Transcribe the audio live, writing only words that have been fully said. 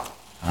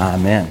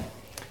Amén.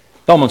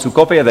 Tomen su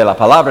copia de la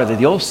palabra de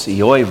Dios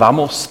y hoy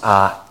vamos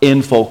a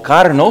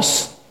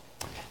enfocarnos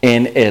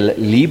en el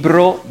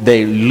libro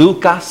de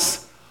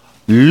Lucas.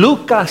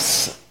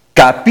 Lucas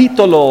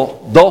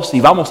capítulo 2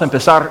 y vamos a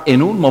empezar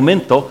en un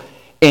momento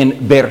en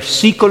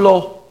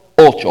versículo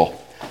 8.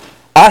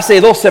 Hace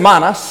 2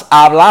 semanas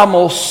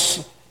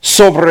hablamos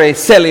sobre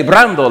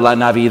celebrando la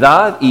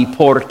Navidad y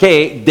por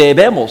qué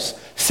debemos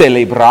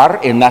celebrar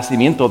el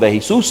nacimiento de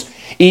Jesús.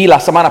 Y la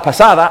semana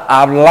pasada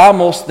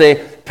hablamos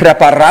de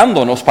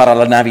preparándonos para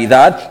la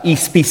Navidad y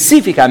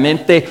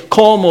específicamente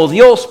cómo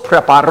Dios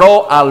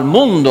preparó al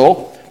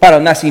mundo para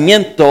el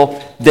nacimiento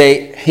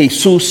de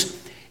Jesús.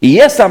 Y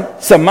esta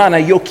semana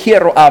yo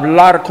quiero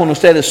hablar con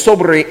ustedes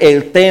sobre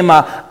el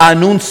tema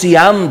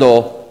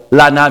Anunciando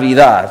la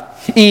Navidad.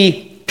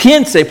 Y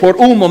piense por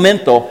un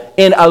momento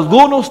en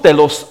algunos de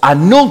los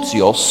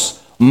anuncios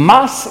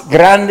más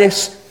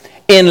grandes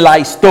en la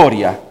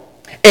historia.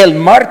 El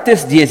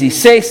martes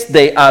 16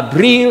 de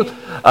abril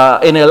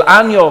en el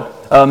año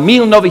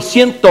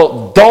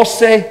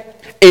 1912,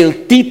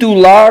 el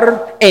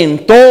titular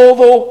en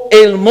todo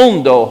el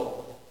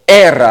mundo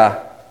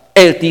era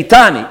el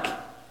Titanic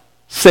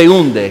se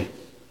hunde,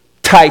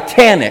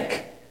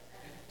 Titanic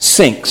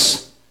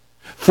sinks.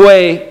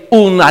 Fue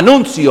un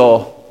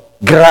anuncio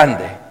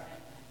grande.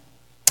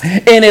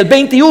 En el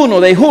 21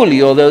 de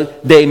julio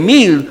de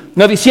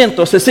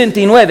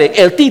 1969,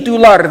 el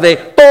titular de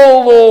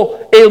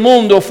todo el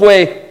mundo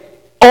fue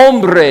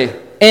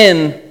Hombre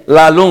en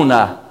la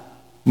Luna,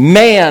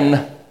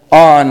 Man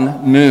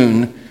on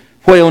Moon.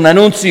 Fue un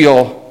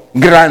anuncio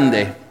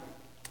grande.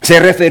 Se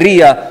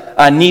refería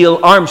a Neil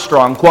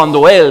Armstrong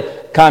cuando él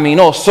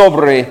caminó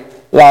sobre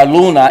la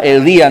Luna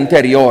el día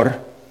anterior.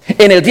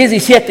 En el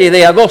 17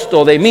 de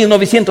agosto de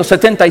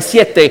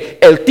 1977,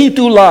 el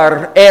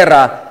titular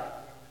era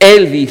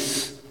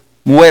Elvis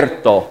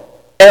muerto,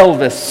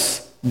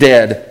 Elvis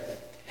dead.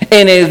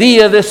 En el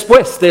día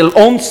después del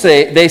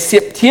 11 de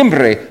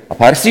septiembre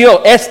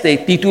apareció este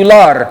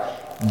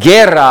titular,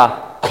 Guerra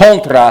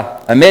contra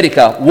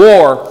América,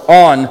 War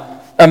on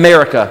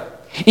America.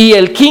 Y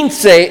el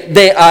 15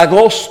 de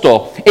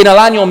agosto, en el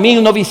año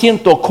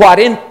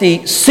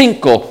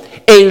 1945,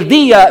 el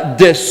día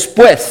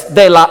después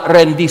de la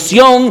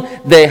rendición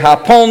de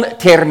Japón,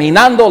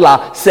 terminando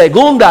la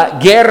Segunda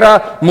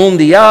Guerra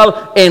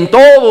Mundial, en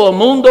todo el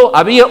mundo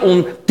había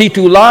un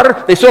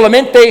titular de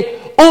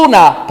solamente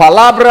una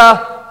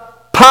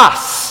palabra: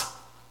 paz,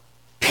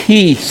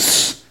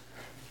 peace.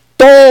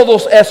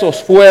 Todos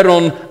esos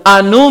fueron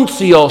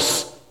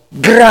anuncios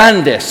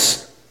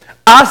grandes.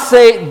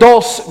 Hace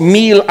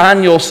 2000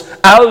 años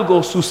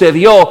algo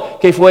sucedió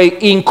que fue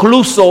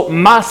incluso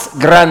más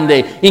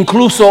grande,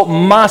 incluso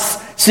más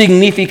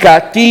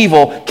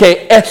significativo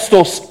que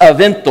estos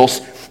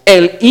eventos.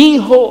 El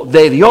Hijo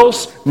de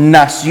Dios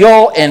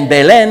nació en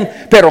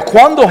Belén, pero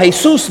cuando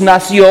Jesús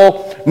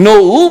nació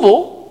no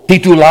hubo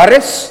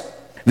titulares.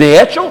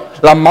 De hecho,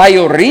 la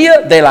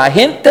mayoría de la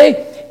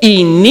gente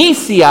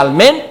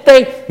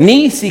inicialmente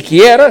ni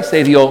siquiera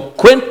se dio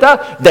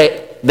cuenta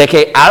de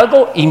que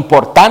algo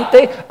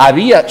importante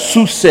había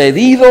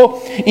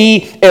sucedido,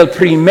 y el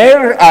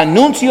primer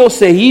anuncio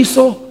se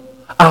hizo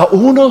a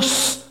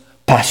unos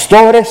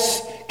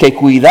pastores que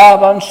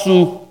cuidaban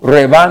su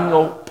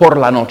rebaño por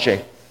la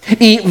noche.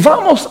 Y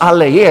vamos a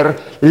leer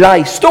la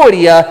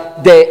historia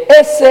de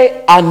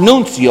ese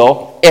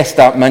anuncio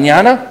esta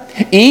mañana,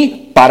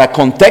 y para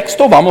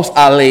contexto vamos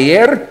a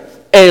leer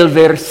el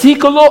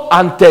versículo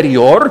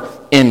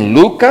anterior en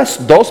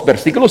Lucas 2,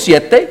 versículo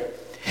 7.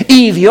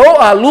 Y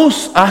dio a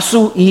luz a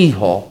su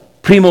hijo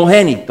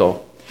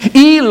primogénito,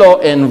 y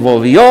lo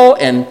envolvió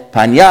en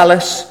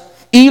pañales,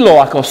 y lo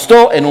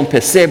acostó en un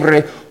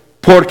pesebre,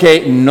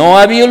 porque no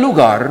había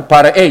lugar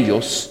para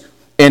ellos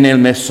en el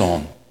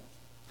mesón.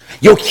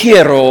 Yo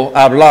quiero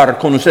hablar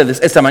con ustedes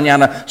esta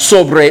mañana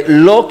sobre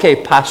lo que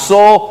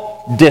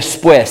pasó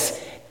después,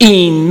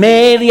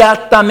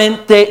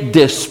 inmediatamente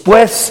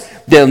después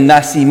del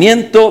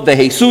nacimiento de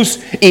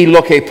Jesús, y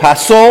lo que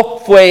pasó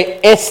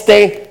fue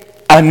este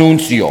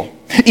anuncio.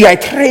 Y hay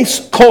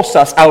 3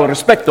 cosas al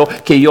respecto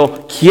que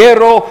yo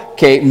quiero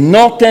que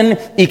noten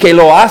y que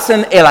lo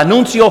hacen el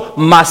anuncio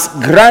más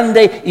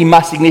grande y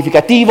más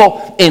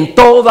significativo en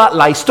toda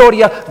la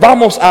historia.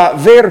 Vamos a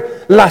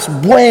ver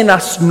las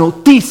buenas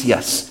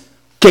noticias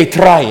que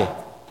trae.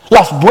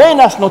 Las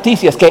buenas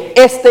noticias que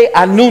este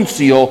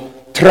anuncio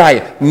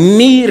trae.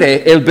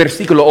 Mire el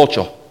versículo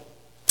 8.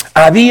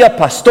 Había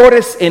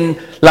pastores en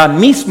la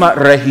misma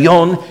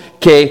región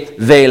que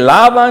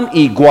velaban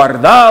y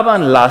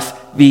guardaban las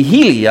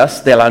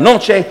vigilias de la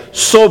noche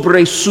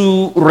sobre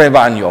su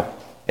rebaño.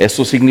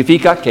 Eso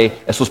significa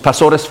que esos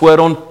pastores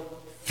fueron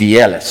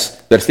fieles.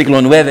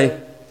 Versículo 9.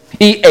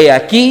 Y he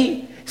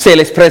aquí se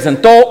les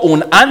presentó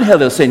un ángel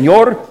del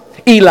Señor,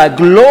 y la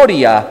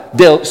gloria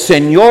del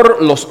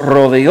Señor los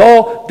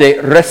rodeó de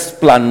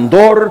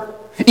resplandor,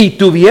 y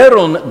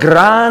tuvieron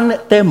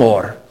gran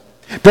temor.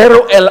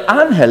 Pero el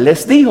ángel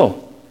les dijo: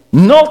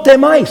 no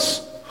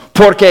temáis,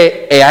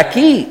 porque he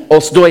aquí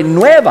os doy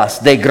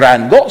nuevas de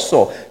gran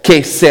gozo,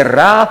 que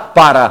será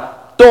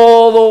para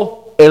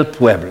todo el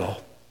pueblo.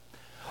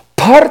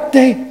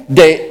 Parte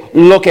de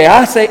lo que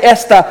hace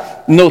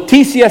esta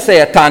noticia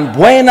sea tan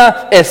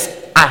buena es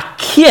a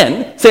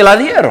quién se la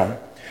dieron.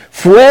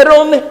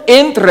 Fueron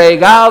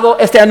entregados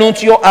este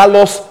anuncio a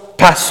los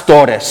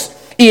pastores.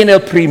 Y en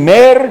el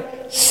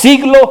primer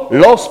siglo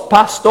los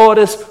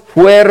pastores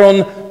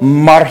fueron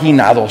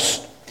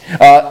marginados.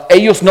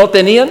 Ellos no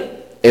tenían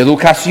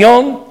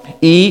educación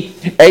y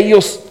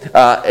ellos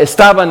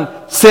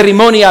estaban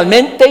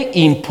ceremonialmente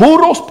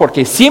impuros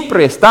porque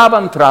siempre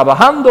estaban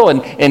trabajando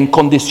en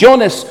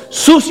condiciones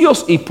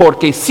sucias y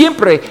porque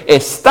siempre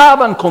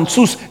estaban con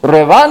sus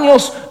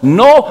rebaños.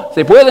 No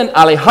se pueden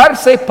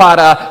alejarse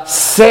para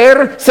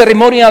ser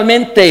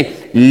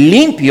ceremonialmente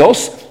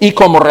limpios y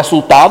como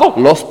resultado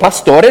los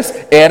pastores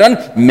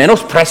eran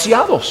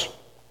menospreciados.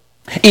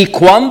 Y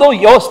cuando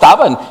yo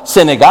estaba en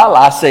Senegal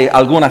hace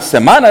algunas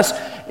semanas,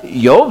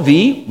 yo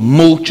vi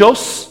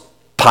muchos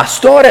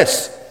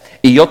pastores.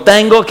 Y yo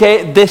tengo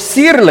que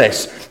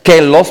decirles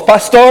que los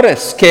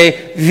pastores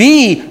que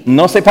vi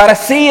no se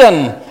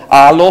parecían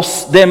a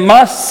los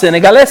demás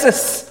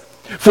senegaleses.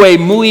 Fue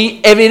muy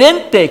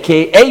evidente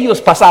que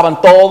ellos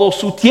pasaban todo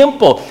su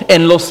tiempo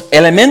en los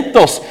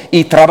elementos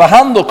y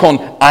trabajando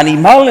con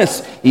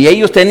animales. Y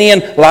ellos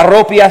tenían la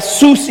ropa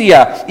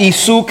sucia y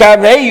su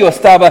cabello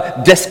estaba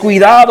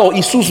descuidado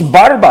y sus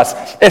barbas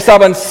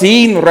estaban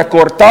sin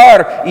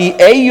recortar. Y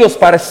ellos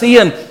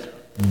parecían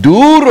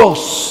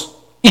duros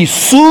y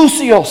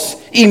sucios.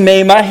 Y me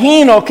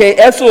imagino que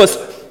eso es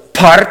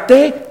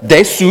parte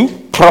de su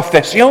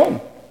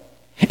profesión.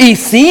 Y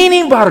sin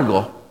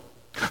embargo,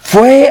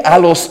 fue a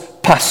los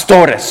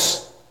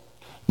pastores,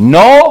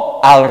 no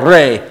al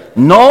rey,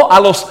 no a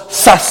los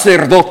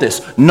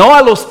sacerdotes, no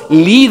a los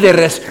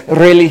líderes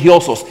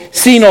religiosos,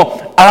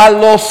 sino a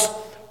los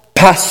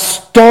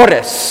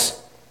pastores.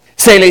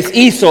 Se les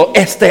hizo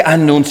este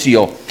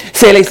anuncio.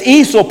 Se les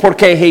hizo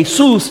porque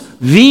Jesús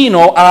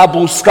vino a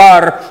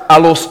buscar a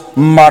los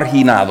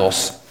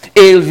marginados.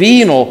 Él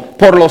vino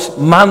por los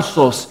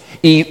mansos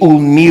y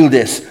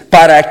humildes,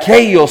 para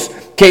aquellos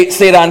que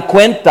se dan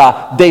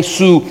cuenta de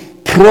su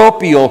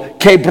propio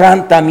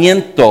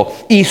quebrantamiento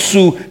y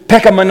su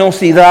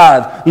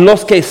pecaminosidad,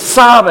 los que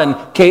saben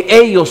que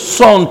ellos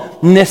son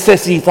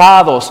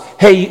necesitados.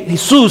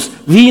 Jesús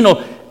vino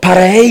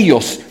para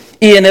ellos.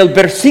 Y en el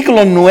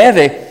versículo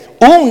 9,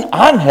 un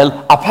ángel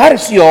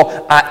apareció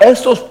a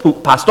esos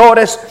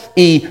pastores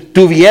y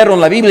tuvieron,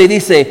 la Biblia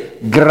dice,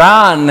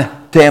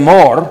 gran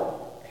temor.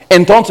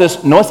 Entonces,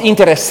 ¿no es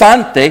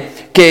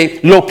interesante que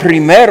lo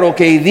primero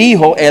que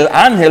dijo el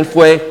ángel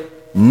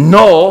fue,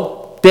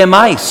 no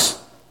temáis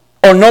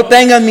o no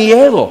tengan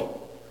miedo?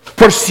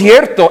 Por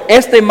cierto,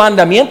 este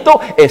mandamiento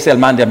es el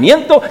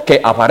mandamiento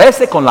que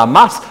aparece con la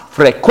más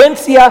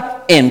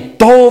frecuencia en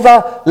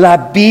toda la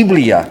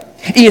Biblia.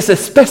 Y es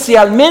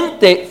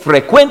especialmente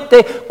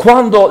frecuente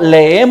cuando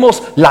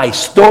leemos la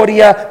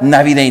historia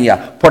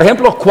navideña. Por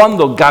ejemplo,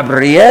 cuando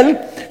Gabriel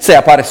se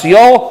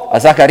apareció a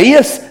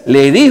Zacarías,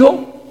 le dijo,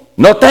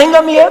 no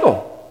tenga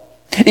miedo.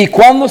 Y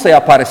cuando se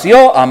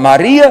apareció a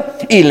María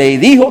y le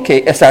dijo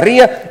que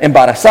estaría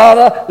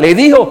embarazada, le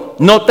dijo,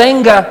 no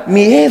tenga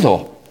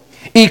miedo.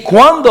 Y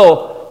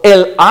cuando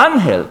el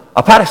ángel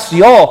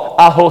apareció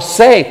a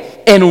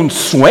José en un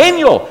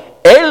sueño,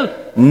 él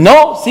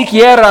no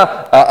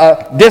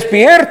siquiera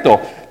despierto,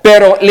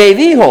 pero le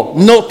dijo,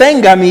 no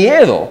tenga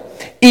miedo.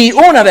 Y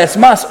una vez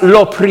más,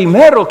 lo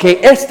primero que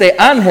este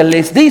ángel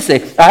les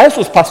dice a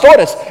esos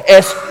pastores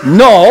es,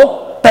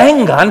 no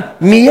tengan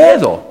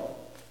miedo.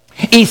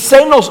 Y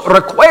se nos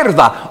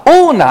recuerda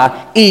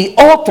una y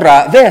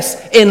otra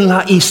vez en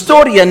la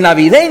historia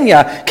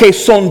navideña que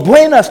son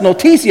buenas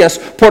noticias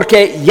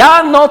porque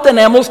ya no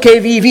tenemos que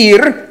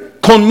vivir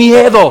con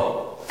miedo.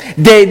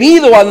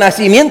 Debido al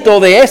nacimiento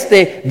de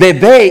este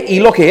bebé y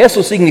lo que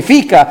eso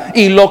significa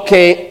y lo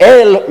que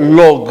él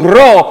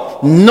logró,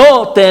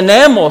 no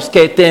tenemos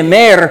que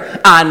temer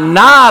a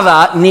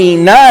nada ni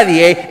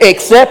nadie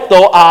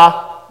excepto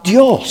a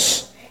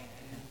Dios.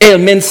 El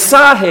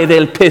mensaje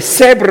del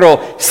pesebre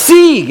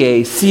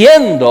sigue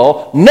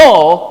siendo,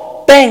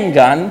 no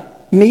tengan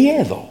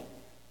miedo.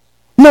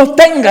 No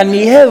tengan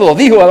miedo,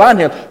 dijo el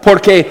ángel,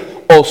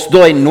 porque os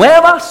doy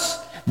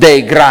nuevas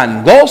de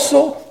gran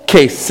gozo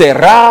que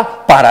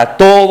será para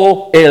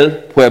todo el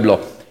pueblo.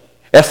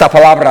 Esta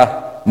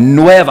palabra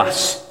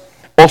nuevas,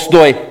 os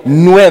doy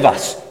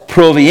nuevas,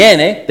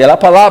 proviene de la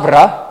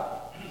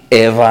palabra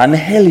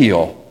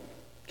evangelio,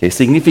 que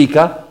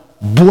significa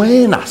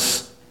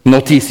buenas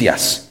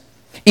noticias.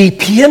 Y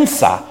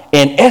piensa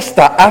en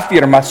esta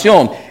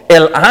afirmación.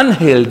 El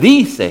ángel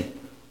dice,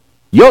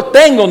 yo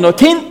tengo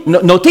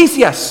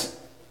noticias,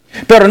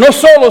 pero no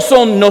solo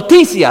son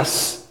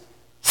noticias,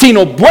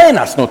 sino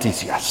buenas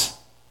noticias.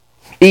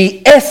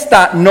 Y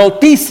esta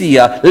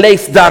noticia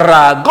les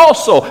dará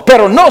gozo,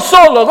 pero no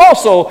solo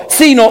gozo,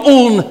 sino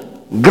un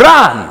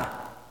gran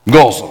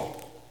gozo.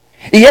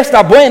 Y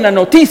esta buena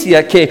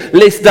noticia que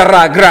les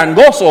dará gran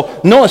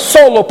gozo no es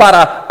solo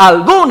para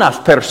algunas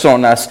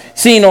personas,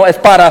 sino es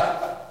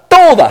para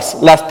todas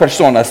las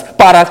personas,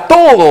 para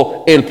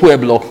todo el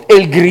pueblo.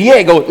 El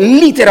griego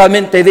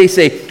literalmente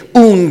dice,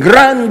 un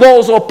gran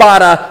gozo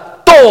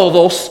para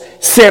todos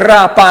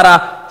será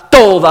para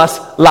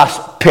todas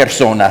las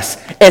personas.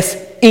 Es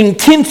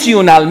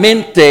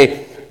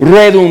intencionalmente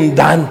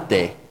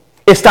redundante.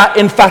 Está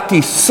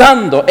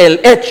enfatizando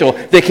el hecho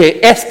de que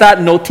esta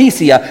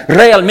noticia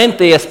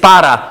realmente es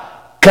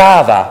para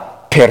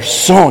cada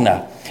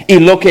persona. Y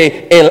lo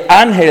que el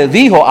ángel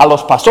dijo a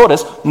los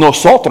pastores,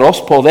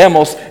 nosotros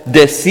podemos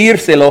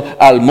decírselo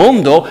al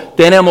mundo.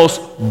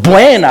 Tenemos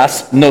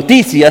buenas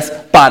noticias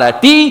para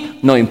ti,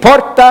 no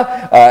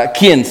importa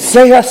quién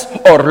seas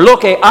o lo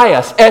que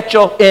hayas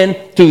hecho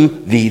en tu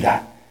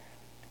vida.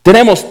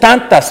 Tenemos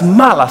tantas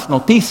malas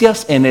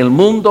noticias en el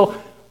mundo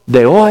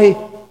de hoy.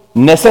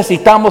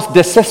 Necesitamos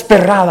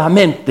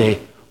desesperadamente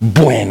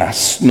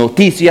buenas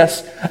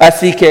noticias.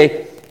 Así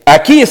que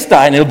aquí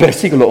está en el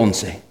versículo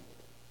 11.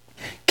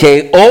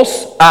 Que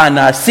os ha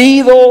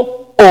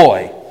nacido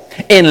hoy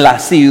en la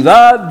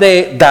ciudad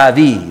de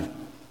David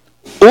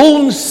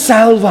un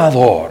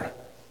Salvador,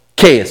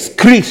 que es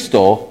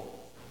Cristo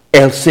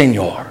el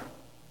Señor.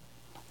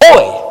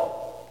 Hoy,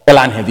 el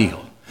ángel dijo,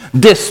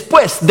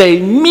 después de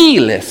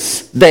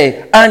miles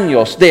de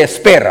años de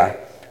espera,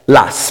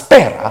 la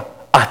espera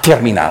ha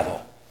terminado.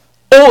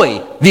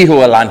 Hoy,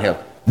 dijo el ángel,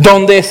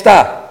 ¿dónde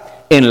está?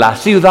 En la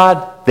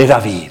ciudad de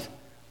David.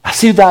 La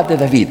ciudad de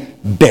David,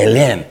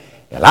 Belén.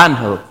 El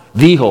ángel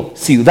dijo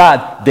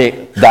ciudad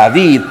de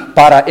David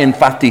para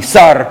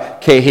enfatizar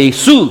que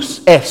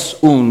Jesús es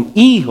un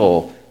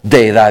hijo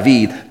de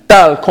David,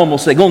 tal como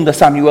 2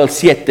 Samuel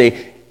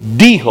 7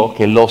 dijo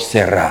que lo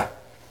será.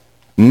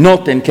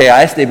 Noten que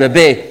a este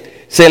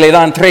bebé se le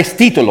dan 3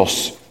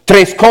 títulos,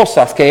 3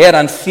 cosas que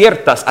eran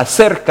ciertas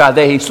acerca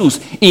de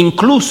Jesús,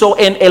 incluso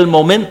en el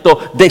momento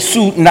de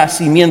su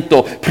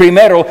nacimiento.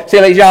 Primero se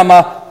le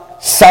llama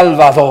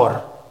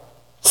Salvador.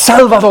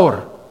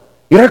 Salvador.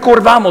 Y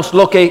recordamos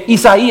lo que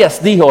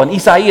Isaías dijo en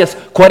Isaías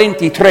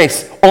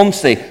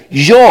 43:11.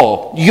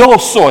 Yo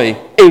soy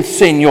el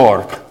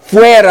Señor.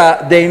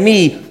 Fuera de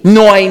mí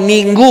no hay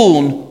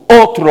ningún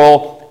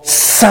otro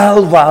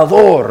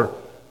Salvador.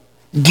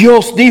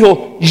 Dios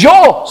dijo,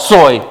 yo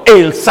soy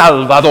el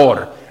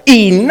Salvador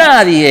y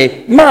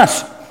nadie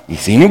más. Y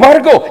sin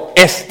embargo,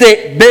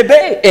 este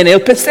bebé en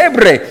el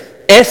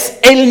pesebre es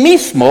el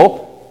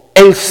mismo,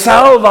 el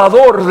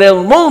Salvador del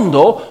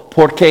mundo,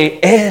 porque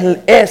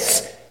Él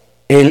es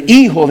el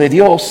Hijo de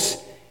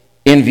Dios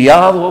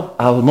enviado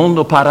al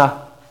mundo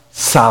para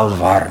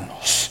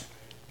salvarnos.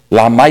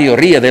 La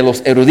mayoría de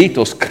los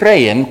eruditos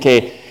creen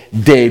que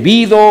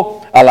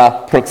debido a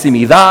la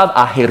proximidad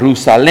a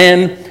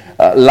Jerusalén,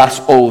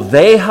 las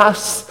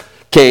ovejas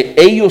que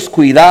ellos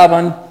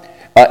cuidaban,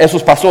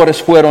 esos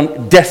pastores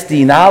fueron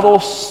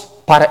destinados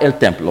para el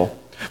templo.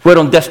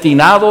 Fueron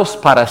destinados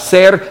para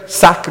ser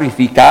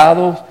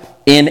sacrificados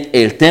en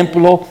el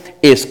templo.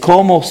 Es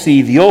como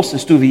si Dios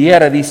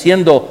estuviera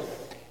diciendo,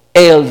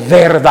 el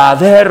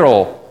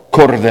verdadero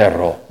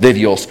Cordero de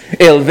Dios,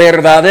 el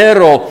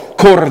verdadero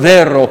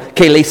Cordero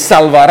que le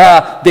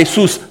salvará de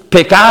sus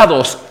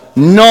pecados,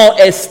 no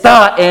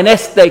está en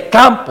este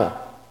campo,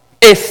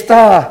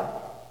 está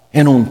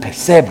en un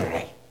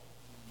pesebre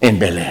en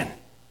Belén.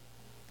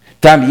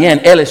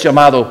 También Él es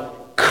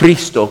llamado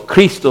Cristo.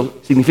 Cristo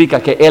significa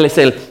que Él es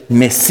el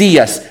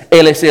Mesías,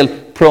 Él es el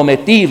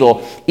prometido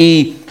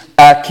y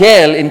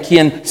aquel en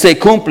quien se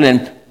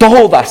cumplen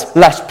todas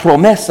las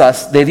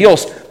promesas de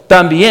Dios.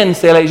 También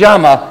se le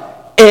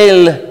llama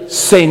el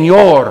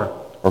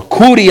Señor, o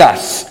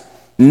Curias.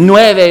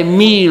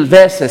 9,000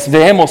 veces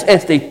vemos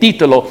este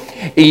título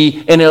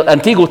y en el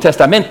Antiguo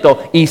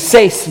Testamento y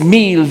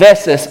 6,000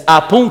 veces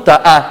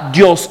apunta a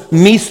Dios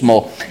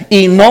mismo.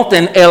 Y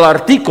noten el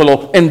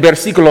artículo en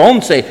versículo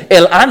 11.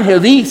 El ángel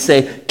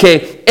dice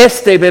que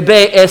este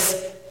bebé es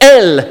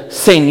el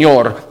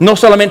Señor, no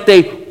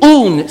solamente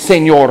un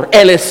Señor,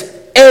 Él es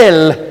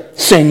el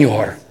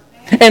Señor.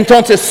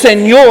 Entonces,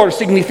 Señor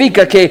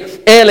significa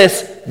que Él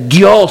es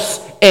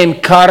Dios en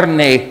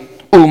carne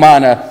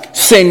humana.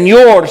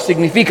 Señor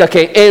significa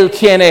que Él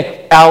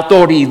tiene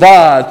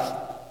autoridad.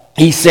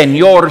 Y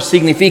Señor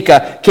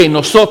significa que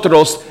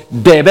nosotros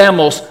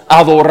debemos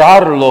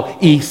adorarlo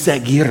y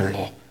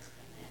seguirlo.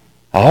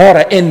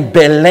 Ahora, en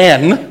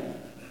Belén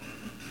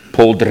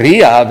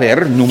podría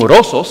haber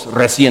numerosos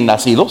recién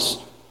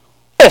nacidos.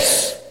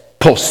 Es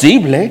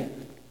posible.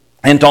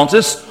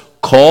 Entonces,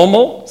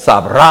 ¿cómo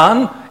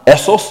sabrán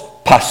esos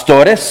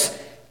pastores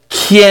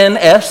quién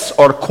es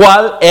o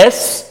cuál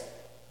es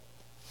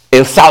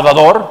el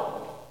Salvador,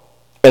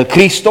 el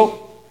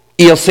Cristo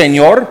y el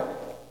Señor?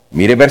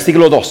 Mire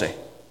versículo 12.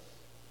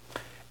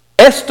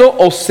 Esto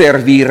os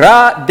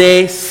servirá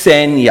de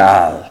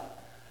señal.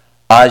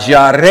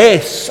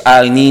 Hallaréis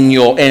al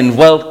niño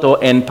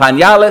envuelto en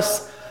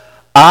pañales,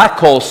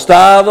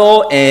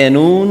 acostado en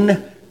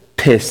un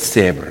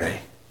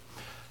pesebre.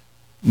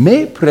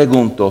 Me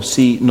pregunto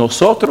si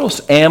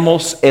nosotros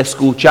hemos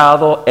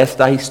escuchado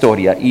esta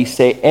historia y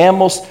si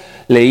hemos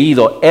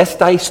leído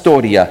esta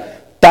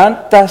historia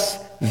tantas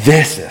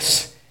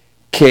veces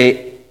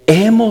que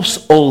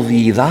hemos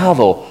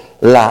olvidado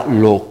la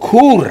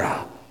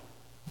locura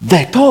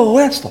de todo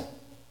esto.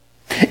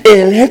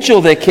 El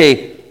hecho de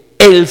que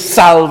el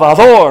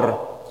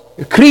Salvador,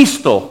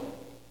 Cristo,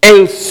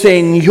 el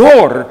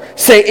Señor,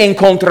 se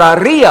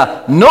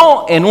encontraría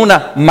no en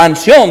una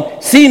mansión,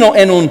 sino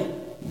en un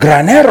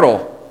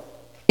granero.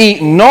 Y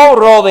no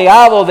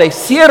rodeado de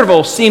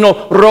siervos,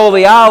 sino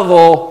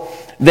rodeado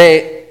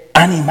de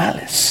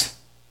animales.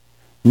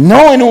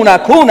 No en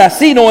una cuna,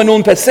 sino en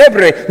un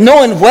pesebre.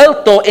 No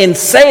envuelto en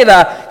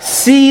seda,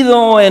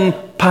 sino en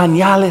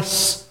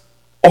pañales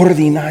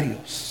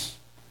ordinarios.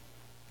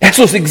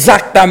 Eso es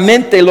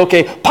exactamente lo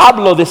que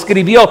Pablo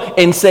describió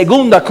en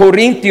 2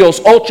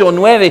 Corintios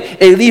 8:9.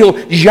 Él dijo,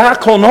 ya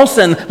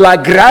conocen la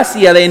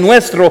gracia de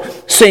nuestro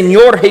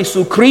Señor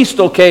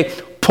Jesucristo,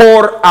 que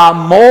por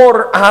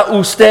amor a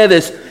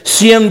ustedes,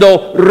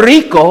 siendo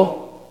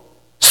rico,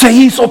 se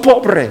hizo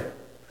pobre,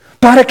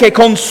 para que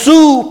con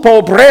su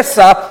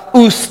pobreza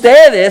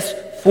ustedes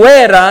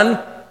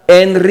fueran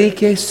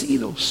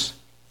enriquecidos.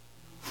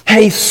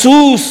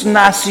 Jesús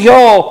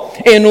nació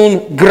en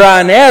un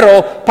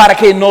granero para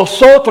que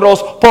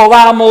nosotros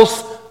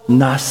podamos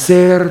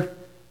nacer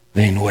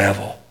de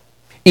nuevo.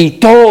 Y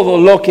todo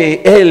lo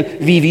que Él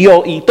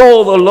vivió y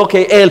todo lo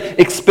que Él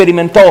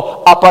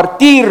experimentó a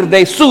partir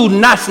de su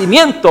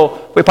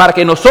nacimiento fue para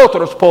que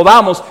nosotros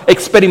podamos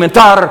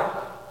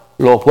experimentar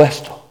lo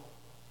opuesto,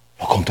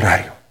 lo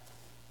contrario.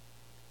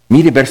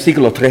 Mire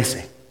versículo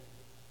 13.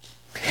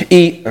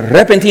 Y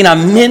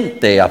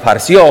repentinamente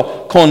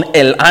apareció con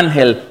el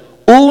ángel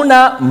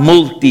una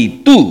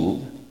multitud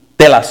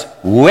de las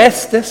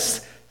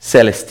huestes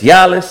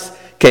celestiales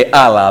que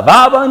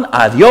alababan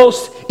a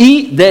Dios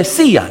y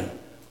decían,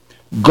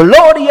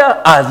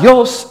 gloria a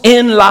Dios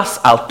en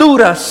las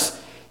alturas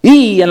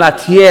y en la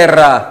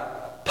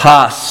tierra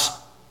paz,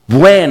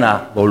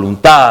 buena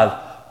voluntad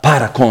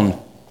para con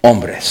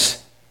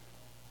hombres.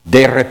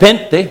 De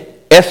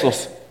repente,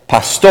 esos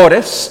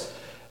pastores,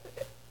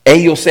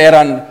 ellos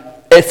eran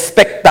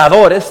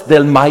espectadores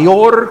del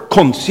mayor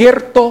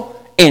concierto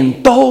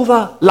en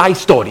toda la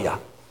historia.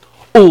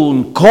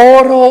 Un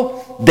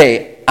coro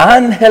de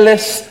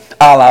ángeles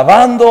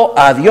alabando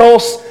a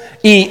Dios,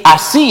 y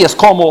así es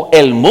como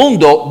el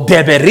mundo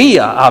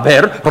debería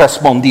haber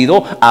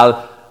respondido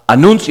al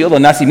anuncio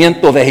del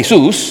nacimiento de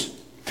Jesús.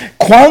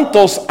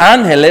 ¿Cuántos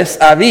ángeles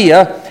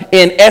había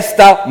en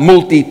esta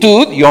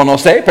multitud? Yo no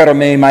sé, pero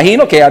me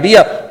imagino que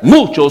había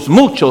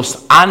muchos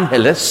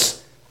ángeles.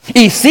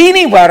 Y sin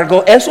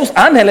embargo, esos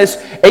ángeles,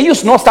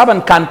 ellos no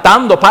estaban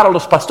cantando para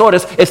los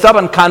pastores,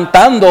 estaban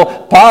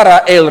cantando para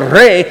el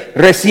rey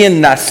recién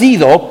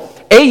nacido.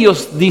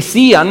 Ellos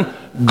decían,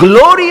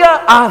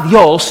 gloria a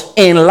Dios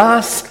en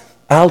las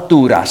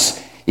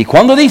alturas. Y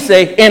cuando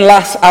dice en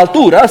las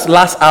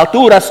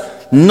alturas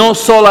no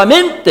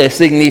solamente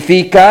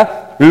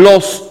significa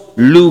los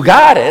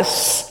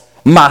lugares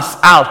más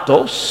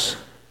altos,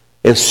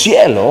 el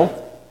cielo,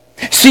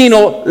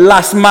 sino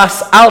las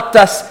más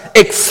altas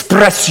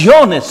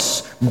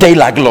expresiones de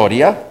la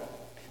gloria.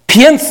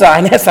 Piensa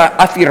en esa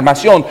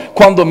afirmación.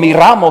 Cuando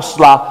miramos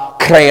la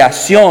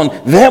creación,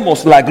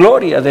 vemos la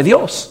gloria de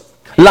Dios.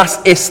 Las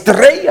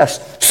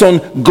estrellas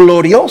son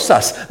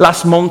gloriosas,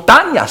 las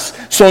montañas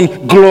son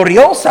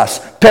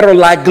gloriosas, pero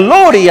la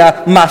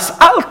gloria más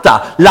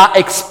alta, la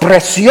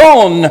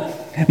expresión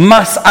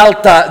más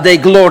alta de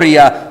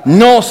gloria,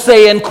 no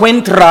se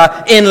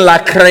encuentra en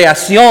la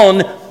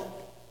creación,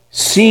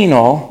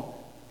 sino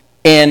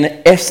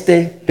en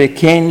este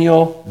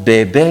pequeño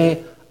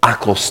bebé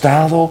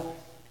acostado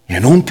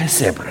en un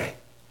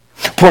pesebre.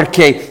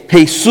 Porque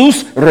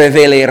Jesús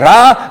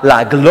revelará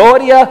la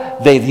gloria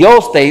de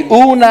Dios de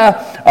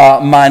una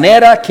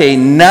manera que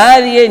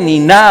nadie ni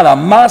nada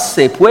más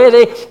se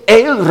puede.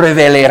 Él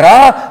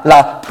revelará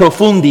la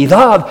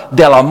profundidad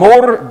del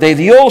amor de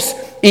Dios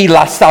y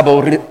la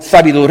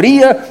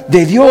sabiduría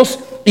de Dios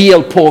y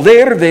el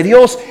poder de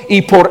Dios.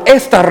 Y por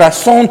esta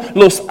razón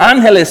los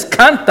ángeles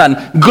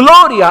cantan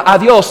gloria a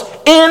Dios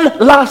en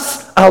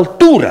las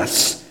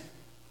alturas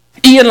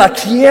y en la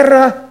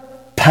tierra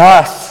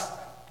paz.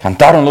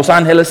 Cantaron los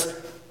ángeles.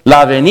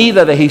 La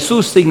venida de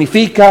Jesús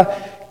significa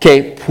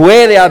que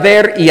puede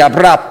haber y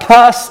habrá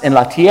paz en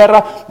la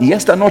tierra. Y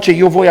esta noche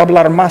yo voy a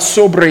hablar más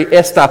sobre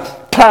esta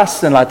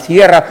paz en la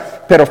tierra.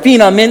 Pero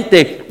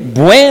finalmente,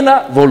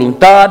 buena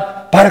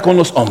voluntad para con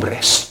los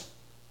hombres.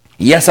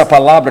 Y esa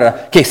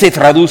palabra que se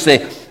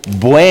traduce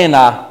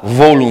buena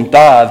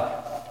voluntad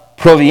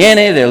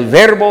proviene del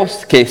verbo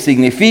que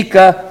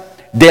significa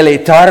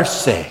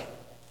deleitarse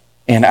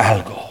en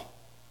algo.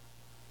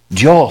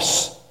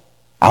 Dios,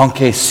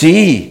 aunque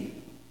sí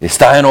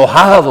está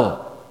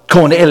enojado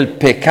con el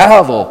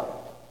pecado,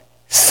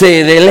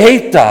 se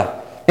deleita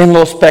en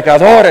los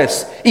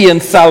pecadores y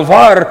en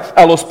salvar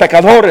a los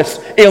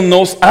pecadores. Él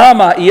nos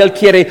ama y Él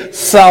quiere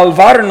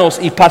salvarnos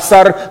y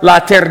pasar la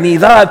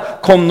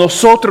eternidad con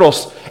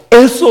nosotros.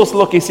 Eso es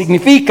lo que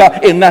significa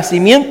el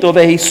nacimiento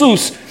de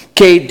Jesús,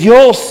 que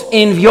Dios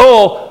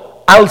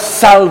envió al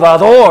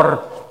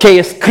Salvador, que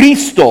es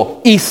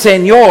Cristo y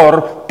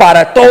Señor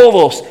para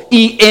todos,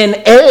 y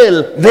en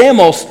Él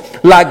vemos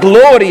la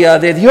gloria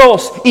de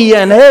Dios y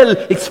en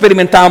Él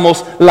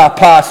experimentamos la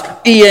paz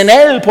y en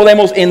Él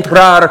podemos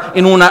entrar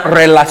en una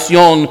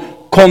relación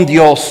con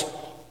Dios.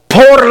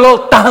 Por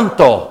lo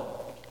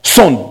tanto,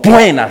 son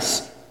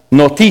buenas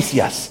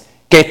noticias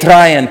que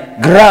traen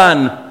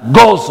gran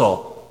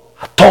gozo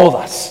a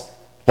todas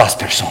las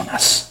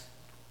personas.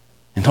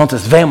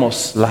 Entonces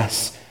vemos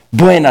las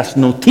buenas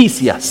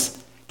noticias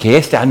que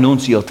este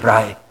anuncio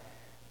trae.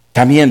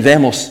 También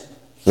vemos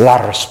la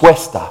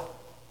respuesta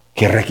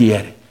que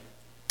requiere.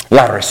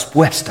 La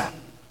respuesta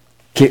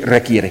que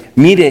requiere.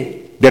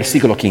 Mire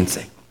versículo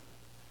 15.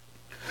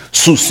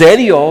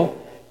 Sucedió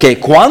que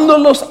cuando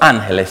los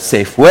ángeles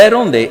se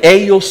fueron de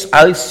ellos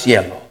al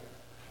cielo,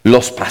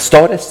 los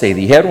pastores se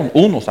dijeron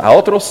unos a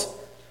otros: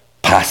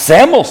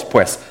 pasemos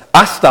pues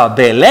hasta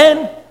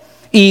Belén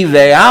y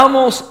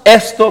veamos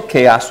esto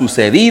que ha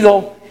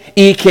sucedido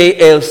y que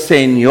el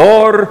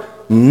Señor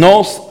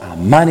nos ha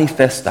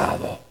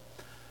manifestado.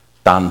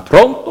 Tan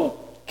pronto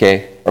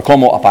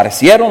como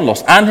aparecieron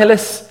los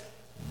ángeles,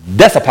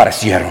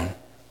 desaparecieron.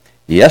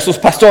 Y esos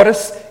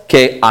pastores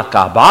que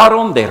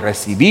acabaron de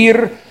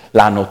recibir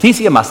la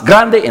noticia más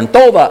grande en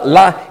toda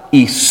la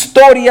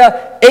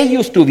historia,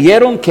 ellos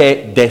tuvieron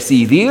que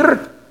decidir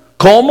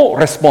cómo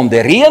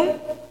responderían,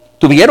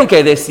 tuvieron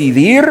que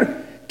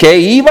decidir qué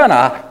iban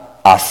a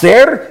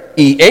hacer,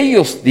 y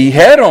ellos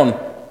dijeron: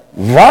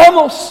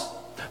 vayamos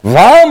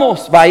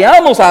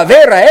a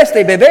ver a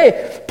este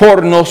bebé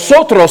por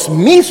nosotros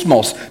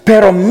mismos.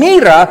 Pero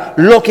mira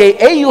lo que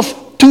ellos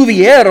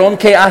tuvieron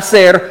que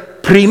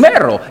hacer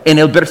primero. En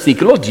el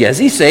versículo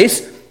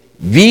 16,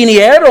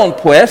 vinieron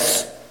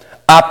pues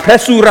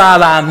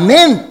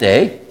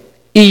apresuradamente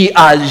y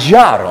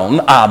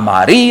hallaron a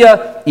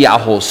María y a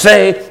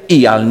José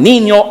y al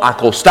niño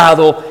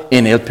acostado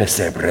en el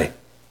pesebre.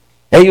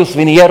 Ellos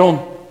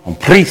vinieron con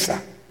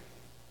prisa,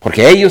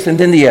 porque ellos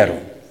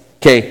entendieron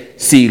que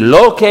si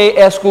lo que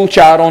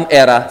escucharon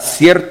era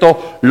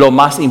cierto, lo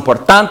más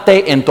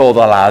importante en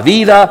toda la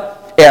vida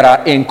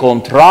era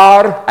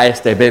encontrar a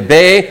este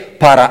bebé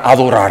para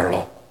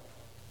adorarlo.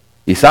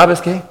 ¿Y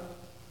sabes qué?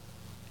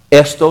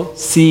 Esto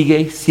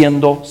sigue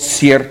siendo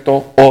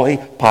cierto hoy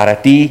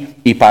para ti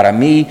y para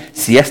mí.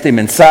 Si este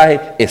mensaje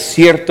es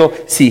cierto,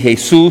 si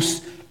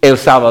Jesús, el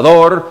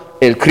Salvador,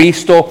 el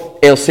Cristo,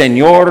 el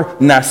Señor,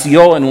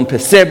 nació en un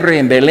pesebre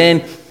en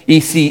Belén, y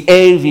si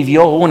Él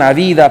vivió una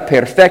vida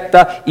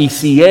perfecta, y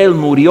si Él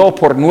murió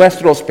por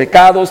nuestros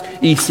pecados,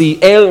 y si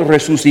Él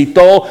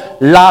resucitó,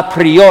 la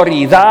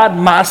prioridad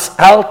más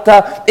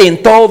alta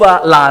en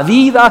toda la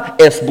vida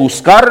es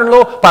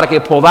buscarlo para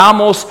que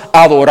podamos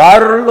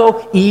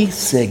adorarlo y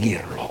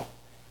seguirlo.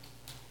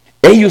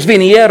 Ellos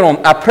vinieron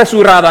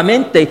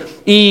apresuradamente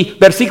y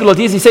versículo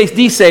 16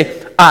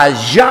 dice: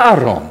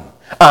 hallaron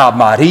a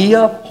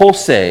María,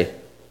 José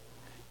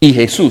y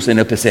Jesús en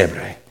el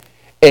pesebre.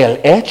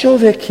 El hecho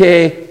de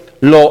que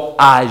lo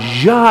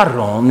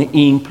hallaron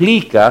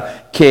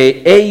implica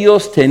que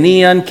ellos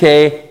tenían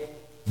que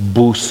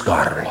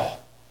buscarlo.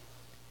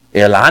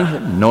 El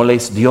ángel no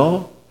les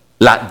dio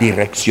la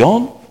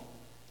dirección.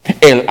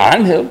 El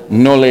ángel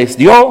no les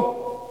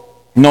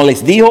dijo,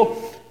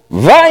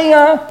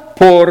 vaya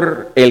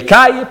por el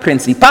calle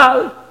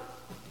principal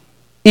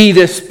y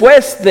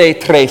después de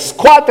 3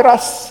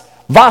 cuadras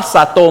vas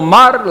a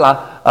tomar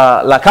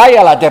la calle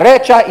a la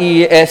derecha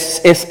y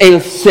es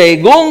el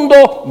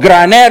segundo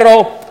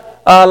granero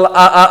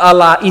a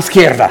la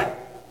izquierda.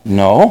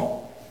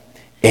 No,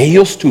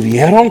 ellos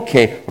tuvieron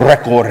que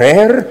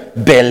recorrer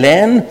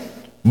Belén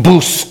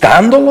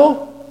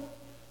buscándolo.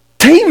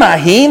 ¿Te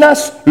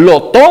imaginas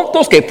lo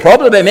tontos que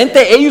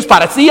probablemente ellos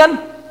parecían?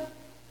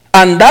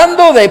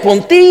 Andando de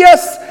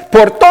puntillas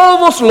por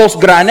todos los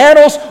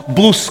graneros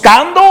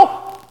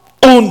buscando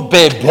un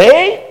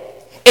bebé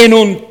en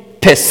un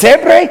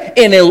pesebre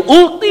en el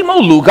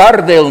último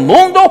lugar del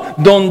mundo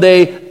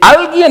donde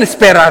alguien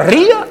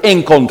esperaría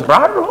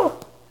encontrarlo.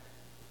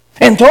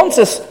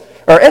 Entonces,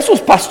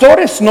 esos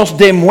pastores nos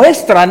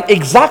demuestran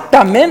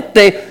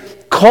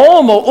exactamente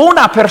cómo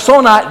una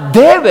persona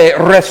debe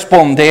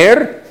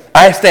responder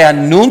a este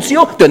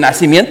anuncio del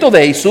nacimiento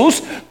de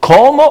Jesús.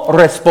 ¿Cómo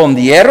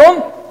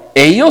respondieron?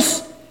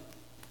 Ellos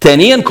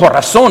tenían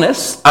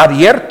corazones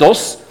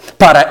abiertos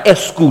para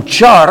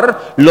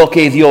escuchar lo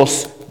que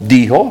Dios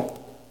dijo.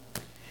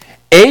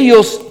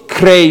 Ellos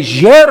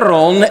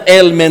creyeron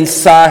el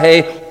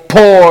mensaje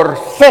por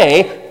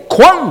fe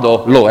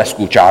cuando lo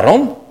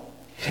escucharon.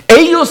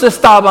 Ellos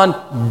estaban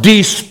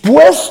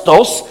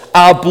dispuestos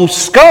a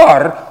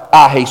buscar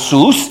a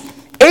Jesús.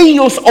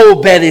 Ellos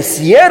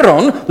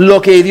obedecieron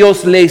lo que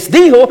Dios les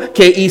dijo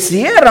que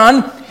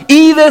hicieran,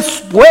 y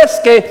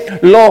después que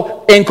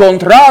lo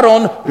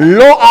encontraron,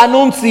 lo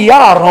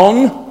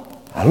anunciaron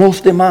a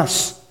los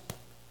demás.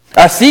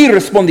 Así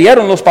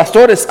respondieron los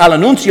pastores al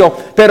anuncio,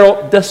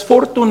 pero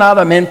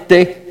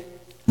desafortunadamente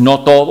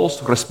no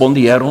todos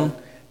respondieron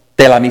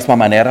de la misma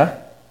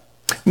manera.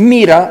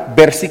 Mira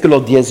versículo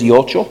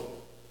 18.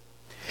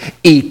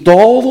 Y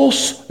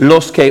todos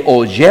los que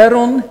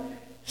oyeron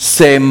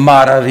se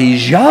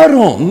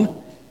maravillaron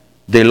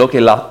de lo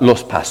que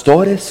los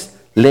pastores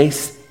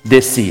les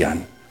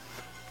decían.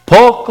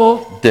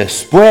 Poco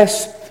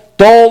después,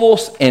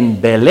 todos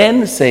en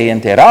Belén se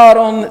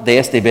enteraron de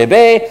este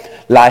bebé.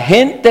 La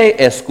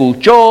gente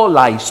escuchó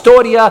la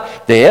historia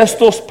de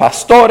estos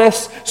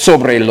pastores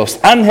sobre los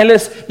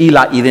ángeles y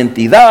la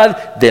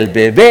identidad del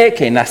bebé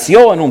que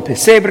nació en un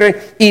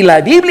pesebre. Y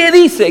la Biblia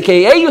dice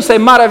que ellos se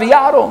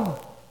maravillaron.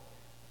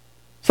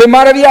 Se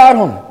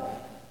maravillaron.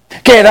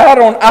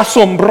 Quedaron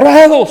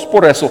asombrados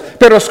por eso.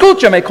 Pero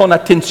escúchame con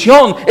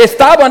atención.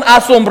 Estaban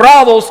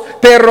asombrados,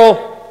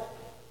 pero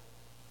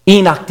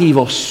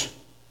inactivos.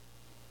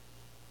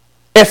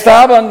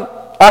 Estaban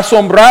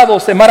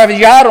asombrados, se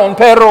maravillaron,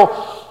 pero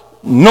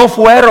no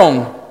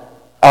fueron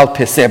al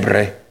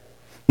pesebre.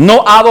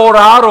 No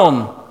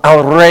adoraron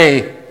al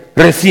rey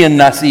recién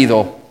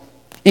nacido.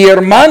 Y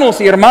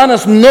hermanos y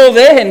hermanas, no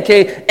dejen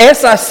que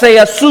esa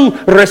sea su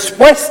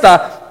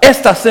respuesta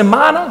esta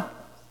semana.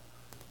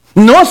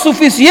 No es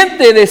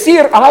suficiente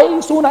decir, ay,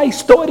 es una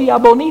historia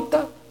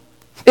bonita.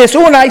 Es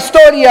una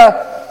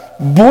historia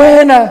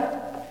buena,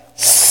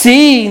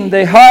 sin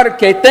dejar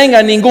que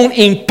tenga ningún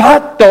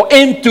impacto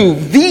en tu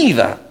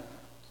vida.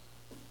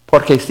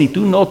 Porque si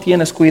tú no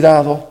tienes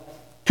cuidado,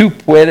 tú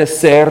puedes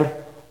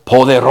ser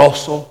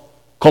poderoso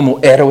como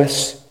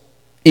héroes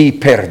y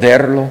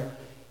perderlo.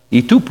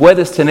 Y tú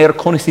puedes tener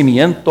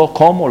conocimiento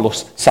como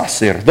los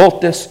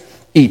sacerdotes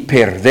y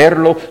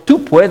perderlo.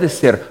 Tú puedes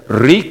ser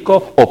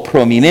rico o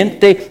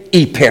prominente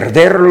y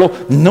perderlo.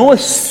 No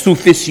es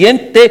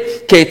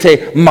suficiente que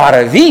te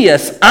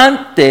maravilles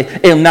ante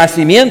el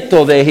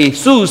nacimiento de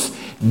Jesús.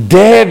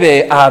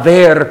 Debe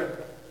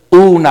haber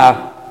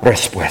una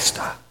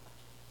respuesta.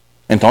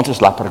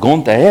 Entonces la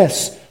pregunta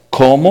es,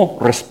 ¿cómo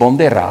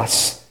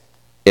responderás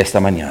esta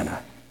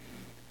mañana?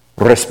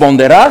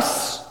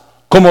 ¿Responderás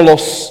como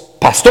los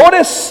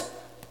pastores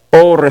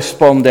o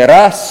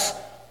responderás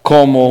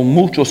como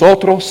muchos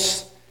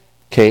otros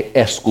que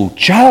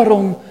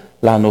escucharon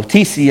la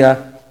noticia,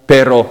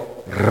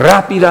 pero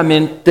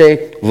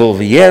rápidamente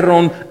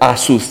volvieron a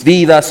sus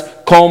vidas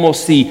como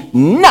si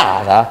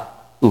nada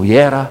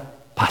hubiera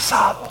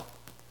pasado?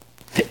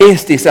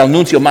 Este es el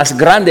anuncio más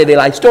grande de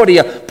la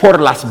historia por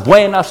las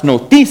buenas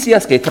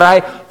noticias que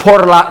trae,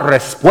 por la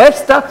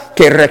respuesta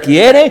que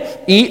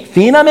requiere y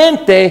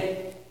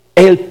finalmente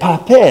el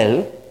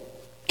papel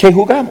que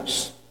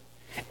jugamos.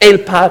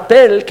 El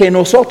papel que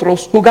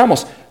nosotros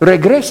jugamos.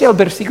 Regrese al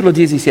versículo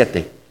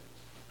 17.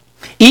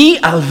 Y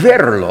al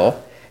verlo,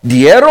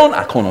 dieron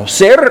a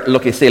conocer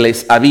lo que se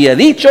les había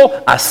dicho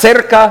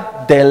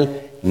acerca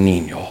del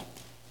niño.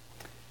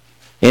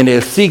 En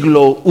el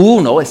siglo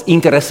I es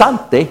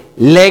interesante,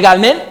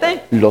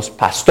 legalmente los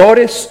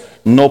pastores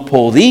no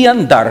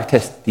podían dar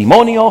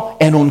testimonio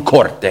en un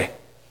corte.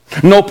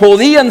 No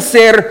podían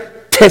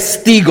ser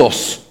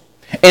testigos.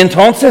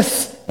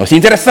 Entonces, ¿no es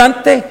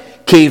interesante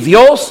que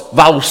Dios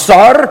va a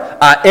usar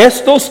a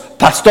estos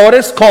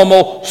pastores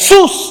como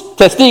sus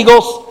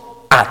testigos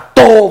a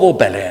todo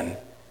Belén?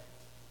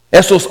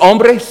 Esos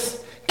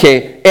hombres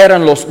que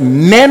eran los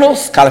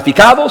menos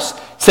calificados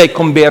se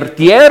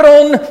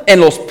convirtieron en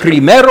los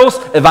primeros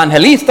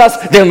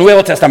evangelistas del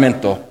Nuevo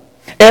Testamento.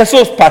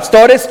 Esos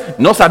pastores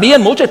no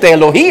sabían mucha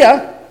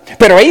teología,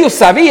 pero ellos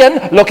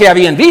sabían lo que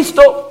habían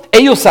visto,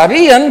 ellos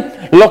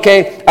sabían lo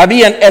que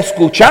habían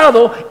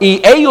escuchado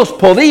y ellos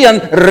podían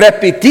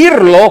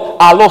repetirlo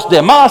a los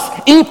demás.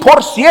 Y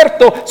por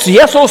cierto, si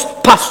esos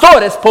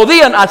pastores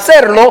podían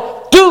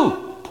hacerlo,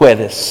 tú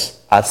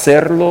puedes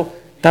hacerlo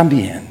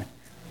también.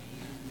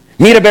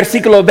 Mira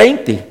versículo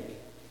 20.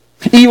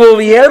 Y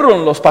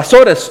volvieron los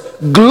pastores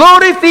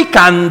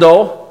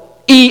glorificando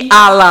y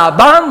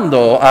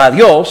alabando a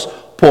Dios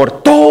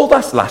por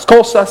todas las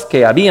cosas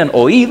que habían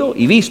oído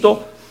y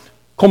visto,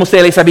 como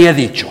se les había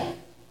dicho.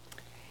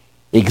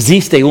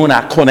 Existe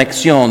una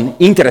conexión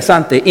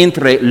interesante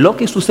entre lo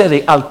que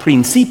sucede al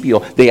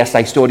principio de esta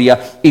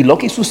historia y lo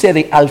que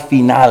sucede al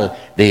final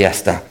de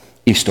esta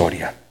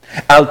historia.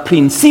 Al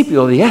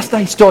principio de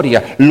esta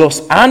historia,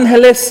 los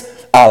ángeles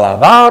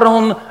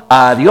alabaron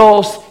a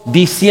Dios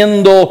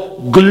diciendo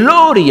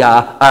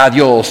gloria a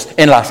Dios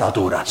en las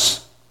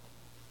alturas.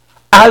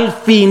 Al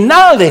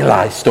final de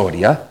la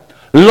historia,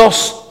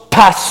 los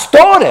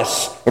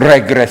pastores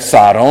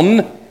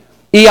regresaron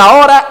y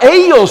ahora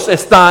ellos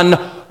están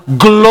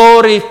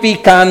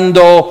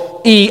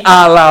glorificando y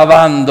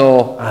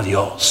alabando a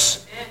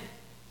Dios.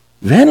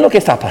 ¿Ven lo que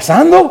está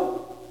pasando?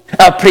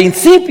 Al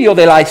principio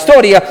de la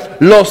historia,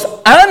 los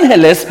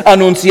ángeles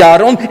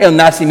anunciaron el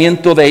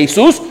nacimiento de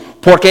Jesús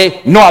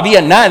porque no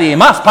había nadie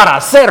más para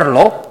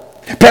hacerlo.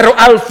 Pero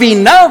al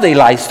final de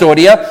la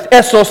historia,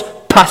 esos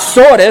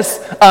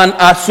pastores han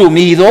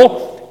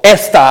asumido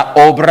esta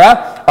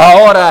obra.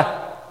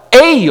 Ahora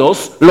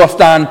ellos lo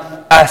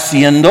están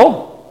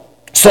haciendo.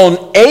 Son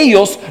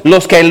ellos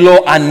los que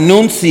lo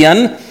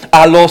anuncian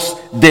a los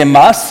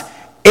demás.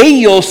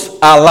 Ellos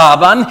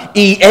alaban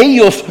y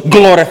ellos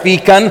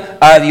glorifican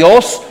a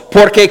Dios,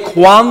 porque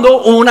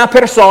cuando una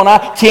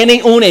persona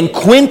tiene un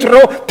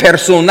encuentro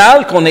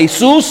personal con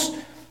Jesús,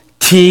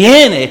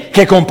 tiene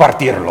que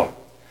compartirlo.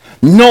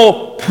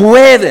 No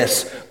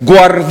puedes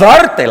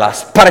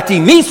guardártelas para ti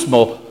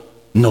mismo,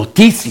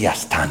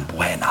 noticias tan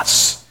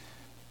buenas.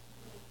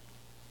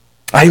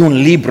 Hay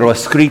un libro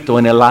escrito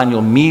en el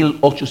año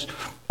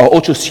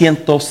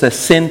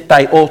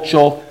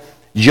 1868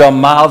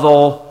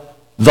 llamado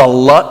The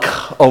Luck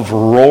of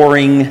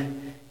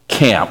Roaring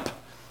Camp.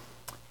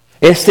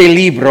 Este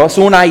libro es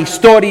una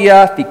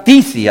historia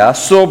ficticia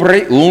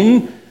sobre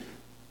un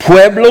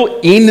pueblo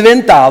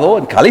inventado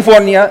en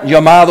California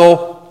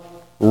llamado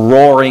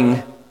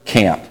Roaring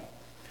Camp.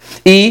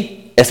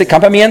 Y ese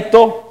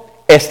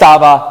campamento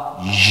estaba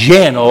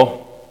lleno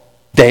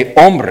de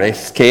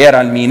hombres que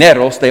eran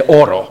mineros de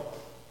oro.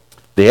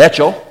 De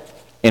hecho,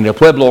 en el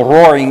pueblo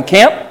Roaring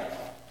Camp,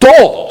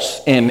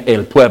 todos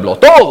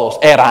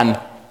eran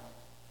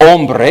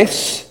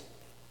hombres,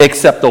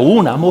 excepto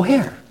una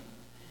mujer.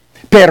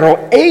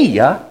 Pero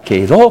ella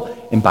quedó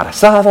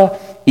embarazada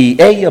y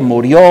ella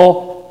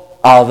murió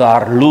al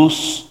dar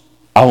luz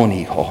a un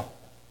hijo.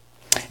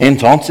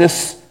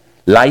 Entonces,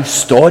 la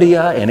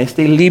historia en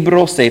este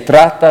libro se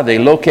trata de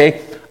lo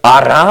que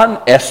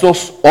harán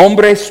estos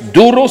hombres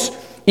duros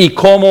y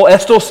cómo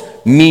estos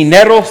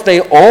mineros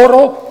de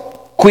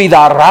oro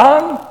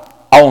cuidarán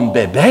a un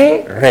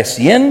bebé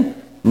recién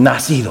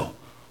nacido.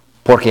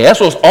 Porque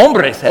esos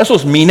hombres,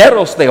 esos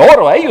mineros de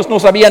oro, ellos no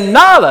sabían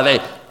nada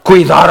de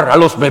cuidar a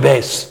los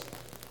bebés.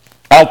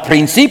 Al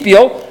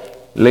principio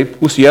le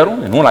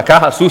pusieron en una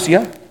caja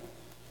sucia,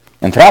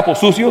 en trapos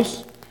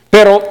sucios,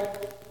 pero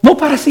no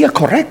parecía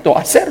correcto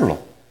hacerlo.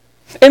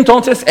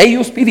 Entonces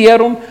ellos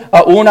pidieron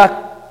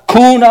una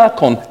cuna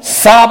con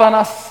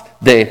sábanas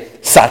de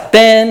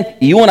satén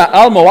y una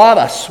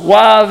almohada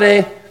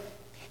suave.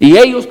 Y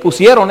ellos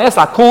pusieron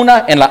esa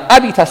cuna en la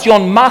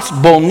habitación más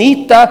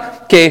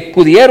bonita que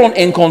pudieron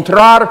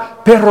encontrar,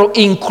 pero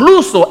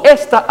incluso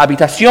esta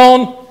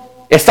habitación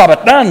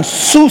estaba tan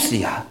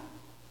sucia.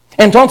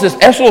 Entonces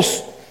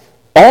esos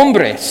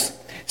hombres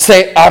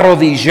se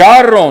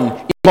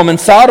arrodillaron y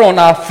comenzaron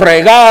a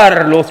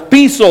fregar los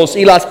pisos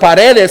y las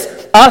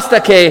paredes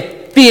hasta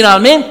que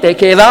finalmente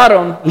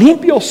quedaron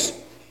limpios.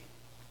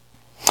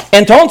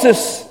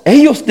 Entonces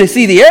ellos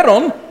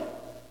decidieron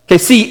que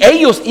si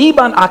ellos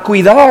iban a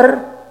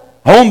cuidar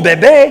a un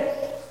bebé,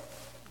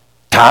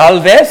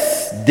 tal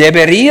vez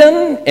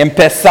deberían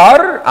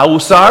empezar a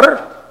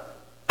usar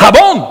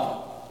jabón.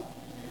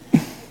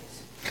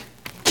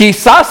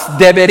 Quizás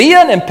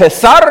deberían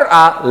empezar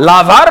a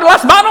lavar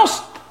las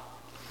manos.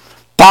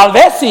 Tal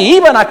vez si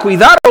iban a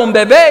cuidar a un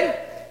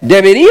bebé,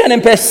 deberían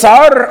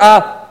empezar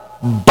a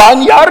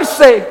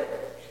bañarse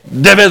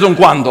de vez en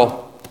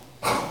cuando.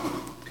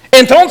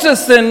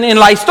 Entonces en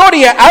la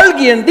historia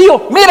alguien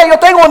dijo, mira, yo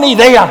tengo una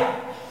idea.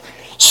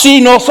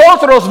 Si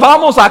nosotros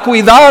vamos a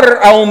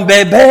cuidar a un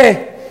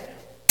bebé,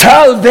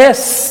 tal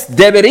vez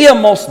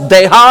deberíamos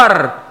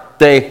dejar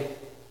de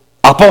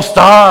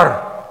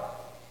apostar.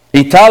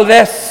 Y tal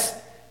vez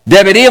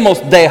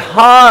deberíamos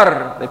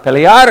dejar de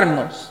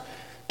pelearnos.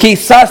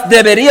 Quizás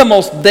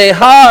deberíamos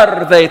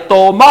dejar de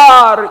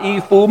tomar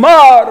y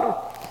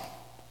fumar.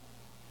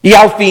 Y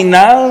al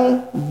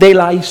final de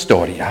la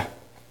historia,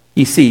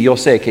 y sí, yo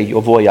sé que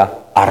yo voy a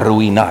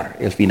arruinar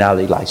el final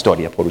de la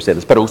historia por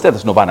ustedes, pero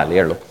ustedes no van a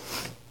leerlo.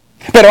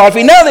 Pero al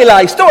final de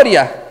la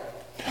historia,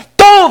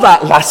 toda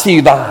la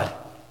ciudad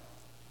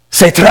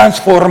se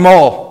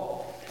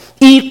transformó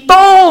y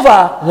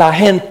toda la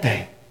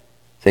gente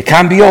se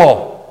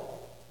cambió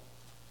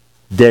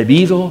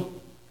debido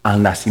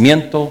al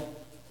nacimiento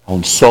a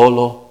un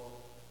solo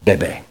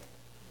bebé.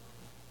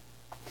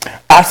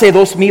 Hace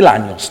 2000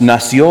 años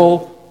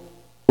nació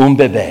un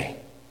bebé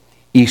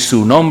y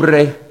su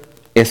nombre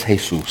es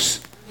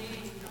Jesús.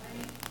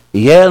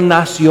 Y él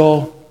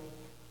nació,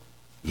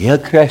 y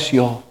él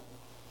creció,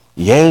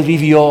 y él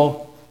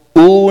vivió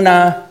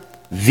una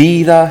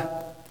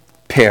vida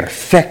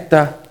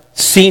perfecta,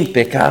 sin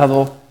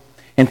pecado.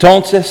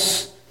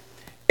 Entonces,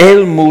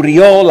 él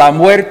murió la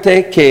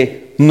muerte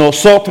que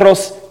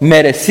nosotros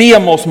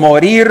merecíamos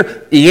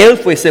morir, y él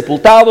fue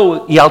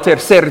sepultado, y al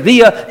tercer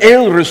día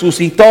él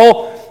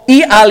resucitó.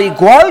 Y al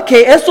igual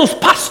que esos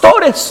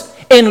pastores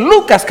en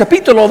Lucas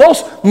capítulo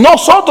 2,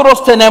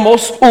 nosotros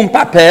tenemos un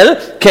papel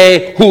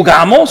que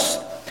jugamos.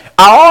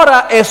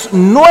 Ahora es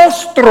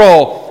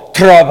nuestro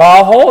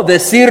trabajo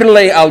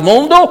decirle al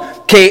mundo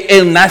que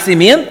el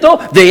nacimiento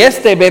de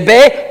este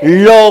bebé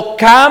lo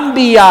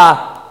cambia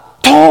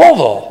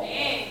todo.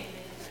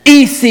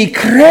 Y si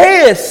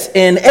crees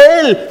en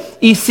él,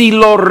 y si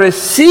lo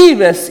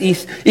recibes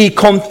y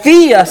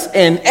confías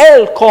en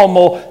él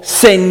como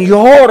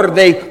Señor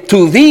de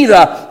tu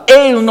vida,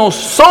 él no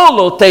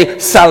solo te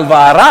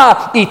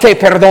salvará y te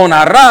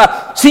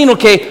perdonará, sino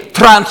que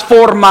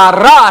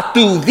transformará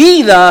tu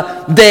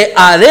vida de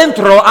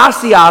adentro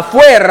hacia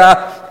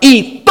afuera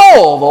y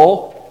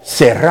todo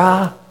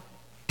será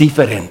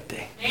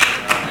diferente.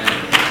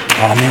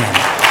 Amén.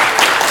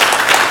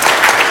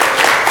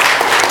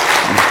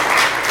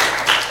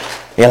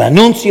 El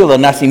anuncio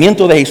del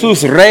nacimiento de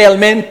Jesús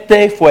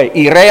realmente fue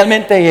y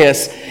realmente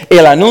es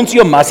el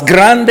anuncio más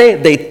grande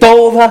de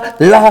toda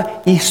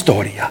la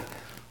historia.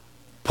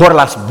 por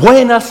las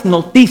buenas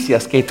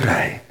noticias que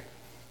trae,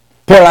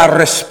 por la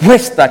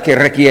respuesta que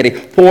requiere,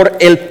 por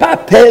el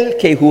papel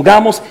que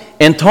jugamos.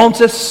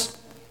 Entonces,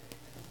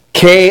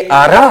 ¿qué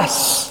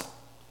harás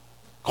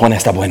con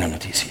esta buena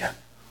noticia?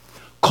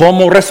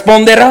 ¿Cómo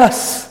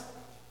responderás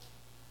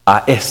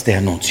a este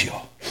anuncio?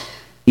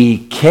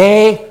 ¿Y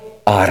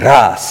qué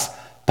harás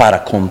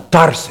para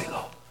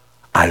contárselo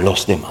a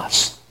los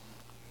demás?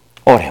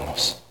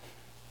 Oremos.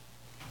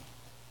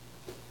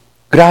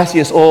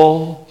 Gracias,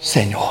 oh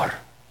Señor,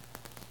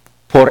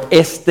 por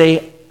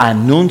este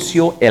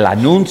anuncio, el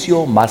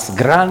anuncio más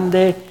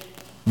grande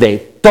de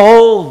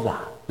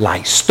toda la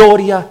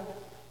historia,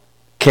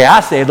 que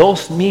hace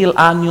 2000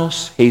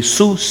 años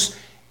Jesús,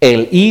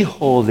 el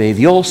Hijo de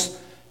Dios,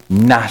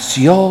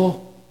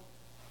 nació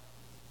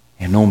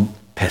en un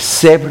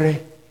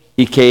pesebre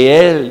y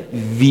que Él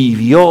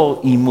vivió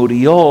y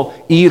murió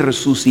y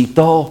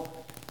resucitó.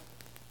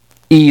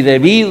 Y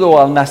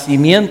debido al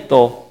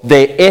nacimiento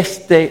de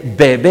este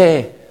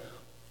bebé,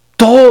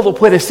 todo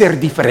puede ser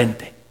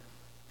diferente.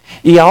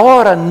 Y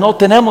ahora no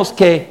tenemos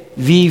que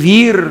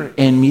vivir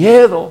en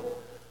miedo.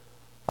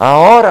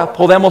 Ahora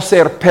podemos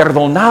ser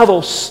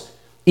perdonados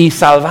y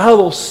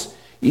salvados.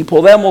 Y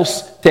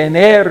podemos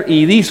tener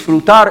y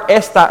disfrutar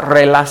esta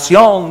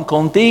relación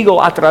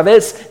contigo a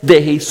través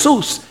de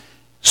Jesús.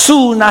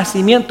 Su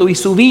nacimiento y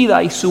su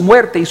vida y su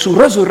muerte y su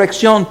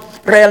resurrección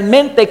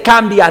realmente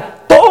cambia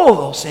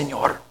todo,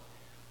 Señor.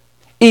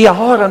 Y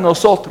ahora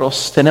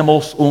nosotros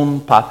tenemos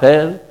un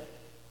papel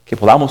que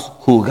podamos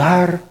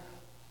jugar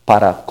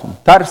para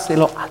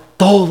contárselo a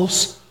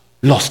todos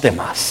los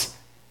demás.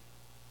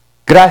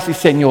 Gracias,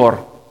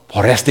 Señor,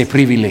 por este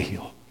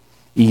privilegio.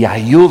 Y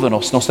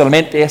ayúdanos no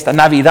solamente esta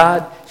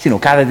Navidad, sino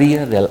cada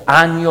día del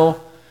año,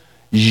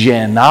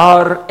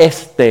 llenar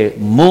este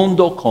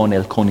mundo con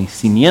el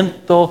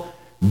conocimiento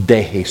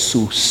de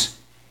Jesús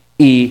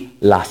y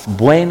las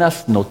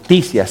buenas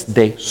noticias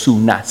de su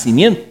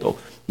nacimiento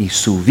y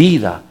su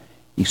vida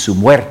y su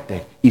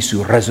muerte y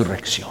su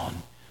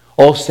resurrección.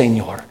 Oh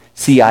Señor,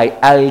 si hay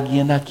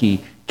alguien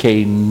aquí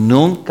que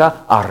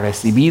nunca ha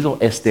recibido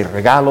este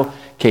regalo,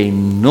 que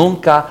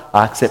nunca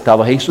ha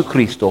aceptado a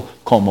Jesucristo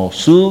como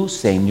su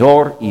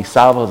Señor y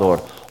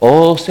Salvador,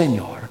 oh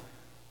Señor,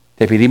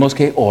 te pedimos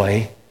que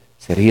hoy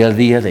sería el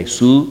día de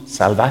su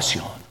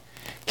salvación.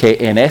 Que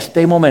en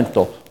este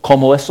momento,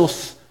 como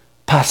esos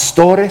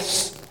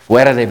pastores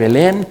fuera de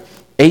Belén,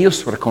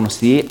 ellos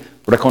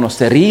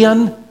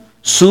reconocerían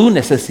su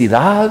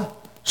necesidad,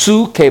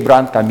 su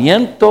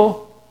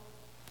quebrantamiento,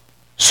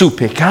 su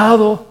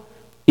pecado,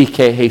 y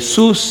que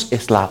Jesús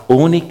es la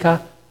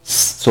única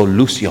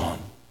solución.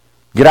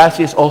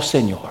 Gracias, oh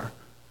Señor,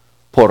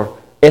 por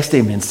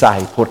este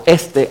mensaje, por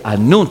este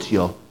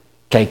anuncio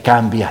que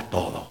cambia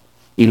todo.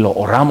 Y lo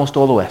oramos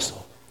todo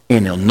eso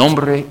en el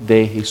nombre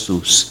de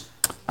Jesús.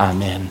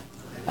 Amén.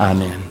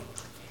 Amén.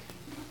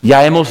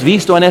 Ya hemos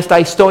visto en esta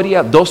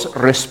historia dos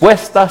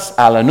respuestas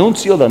al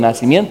anuncio del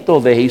nacimiento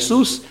de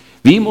Jesús.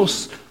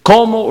 Vimos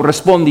cómo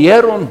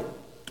respondieron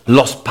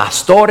los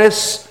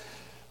pastores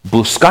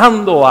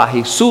buscando a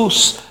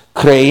Jesús,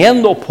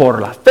 creyendo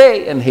por la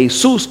fe en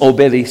Jesús,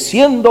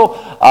 obedeciendo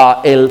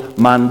el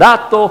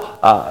mandato,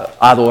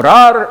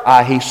 adorar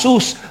a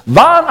Jesús.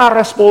 Van a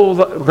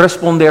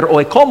responder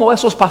hoy como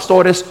esos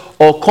pastores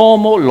o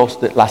como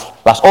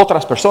las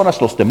otras personas,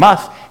 los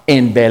demás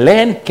en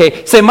Belén,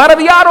 que se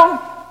maravillaron,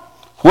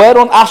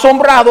 fueron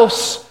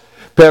asombrados,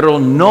 pero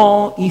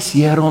no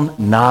hicieron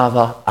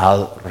nada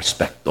al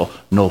respecto.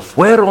 No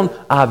fueron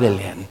a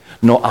Belén,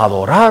 no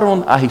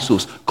adoraron a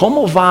Jesús.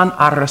 ¿Cómo van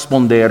a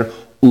responder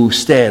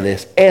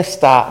ustedes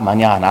esta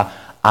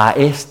mañana a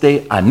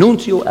este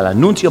anuncio, el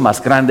anuncio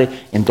más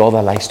grande en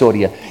toda la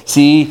historia?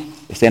 Si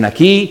estén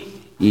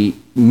aquí y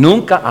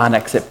nunca han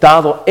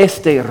aceptado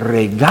este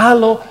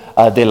regalo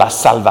de la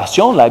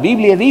salvación, la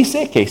Biblia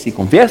dice que si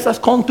confiesas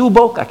con tu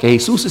boca que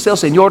Jesús es el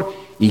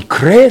Señor y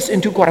crees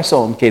en tu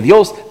corazón que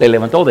Dios le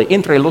levantó de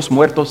entre los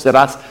muertos,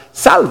 serás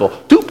salvo.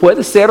 Tú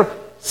puedes ser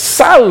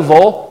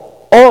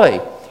salvo hoy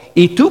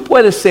y tú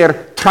puedes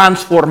ser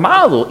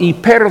transformado y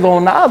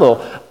perdonado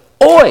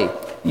hoy.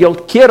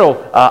 Yo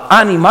quiero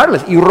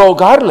animarles y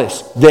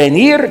rogarles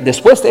venir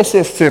después de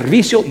ese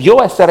servicio.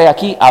 Yo estaré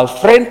aquí al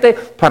frente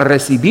para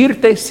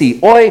recibirte si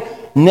hoy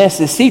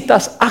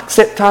necesitas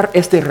aceptar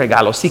este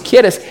regalo. Si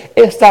quieres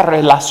esta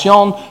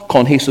relación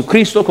con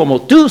Jesucristo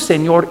como tu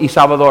Señor y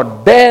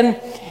Salvador, ven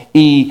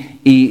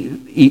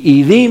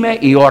y dime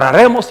y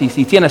oraremos. Y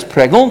si tienes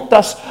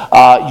preguntas,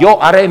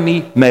 yo haré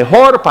mi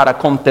mejor para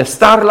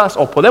contestarlas,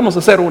 o podemos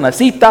hacer una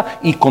cita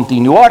y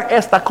continuar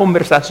esta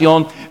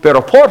conversación.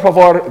 Pero por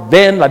favor,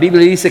 ven, la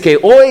Biblia dice que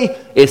hoy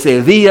es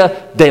el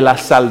día de la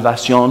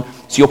salvación.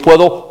 Si yo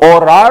puedo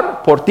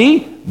orar por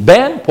ti,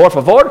 ven, por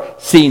favor,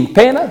 sin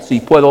pena,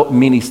 si puedo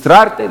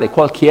ministrarte de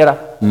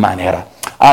cualquier manera.